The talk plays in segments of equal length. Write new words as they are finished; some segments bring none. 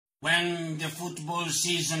When the football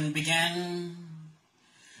season began,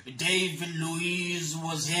 David Luiz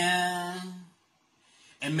was here,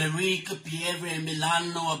 Emerick Pierre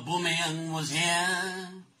Milano Aubameyang was here,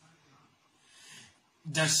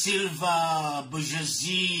 Da Silva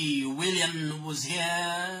Bourgeoisie William was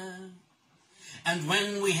here, and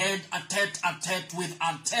when we had a tete-a-tete with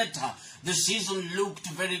Arteta, the season looked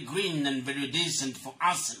very green and very decent for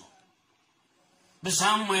Arsenal. But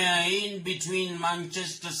somewhere in between,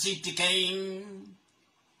 Manchester City came,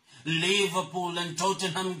 Liverpool and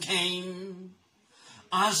Tottenham came,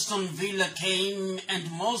 Aston Villa came,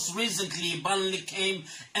 and most recently Burnley came,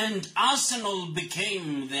 and Arsenal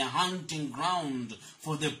became the hunting ground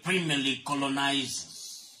for the Premier League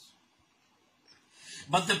colonizers.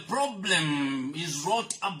 But the problem is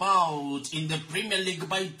wrought about in the Premier League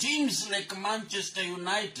by teams like Manchester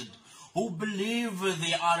United, who believe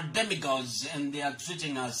they are demigods and they are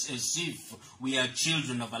treating us as if we are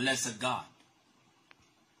children of a lesser God.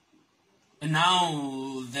 And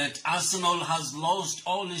now that Arsenal has lost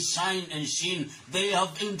all its shine and sheen, they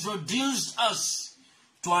have introduced us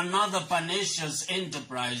to another pernicious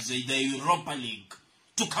enterprise, the Europa League,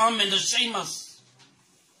 to come and shame us.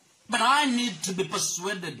 But I need to be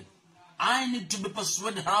persuaded. I need to be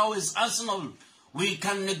persuaded how is Arsenal we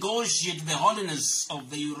can negotiate the holiness of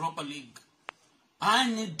the Europa League. I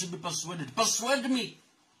need to be persuaded. Persuade me.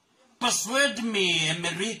 Persuade me,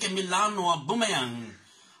 Emerick Milano Aubameyang,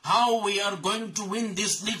 how we are going to win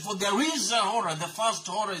this league. For there is a horror. The first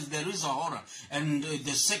horror is there is a horror. And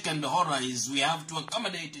the second horror is we have to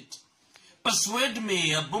accommodate it. Persuade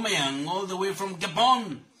me, Aubameyang, all the way from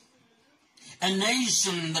Gabon, a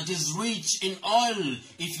nation that is rich in oil,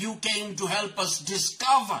 if you came to help us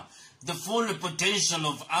discover the full potential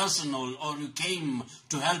of Arsenal, or you came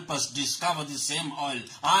to help us discover the same oil,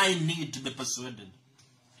 I need to be persuaded.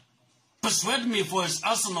 Persuade me, for as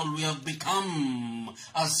Arsenal we have become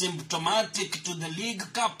asymptomatic to the League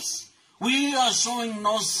Cups. We are showing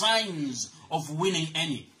no signs of winning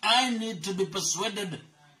any. I need to be persuaded.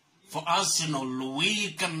 For Arsenal,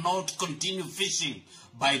 we cannot continue fishing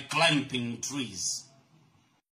by climbing trees.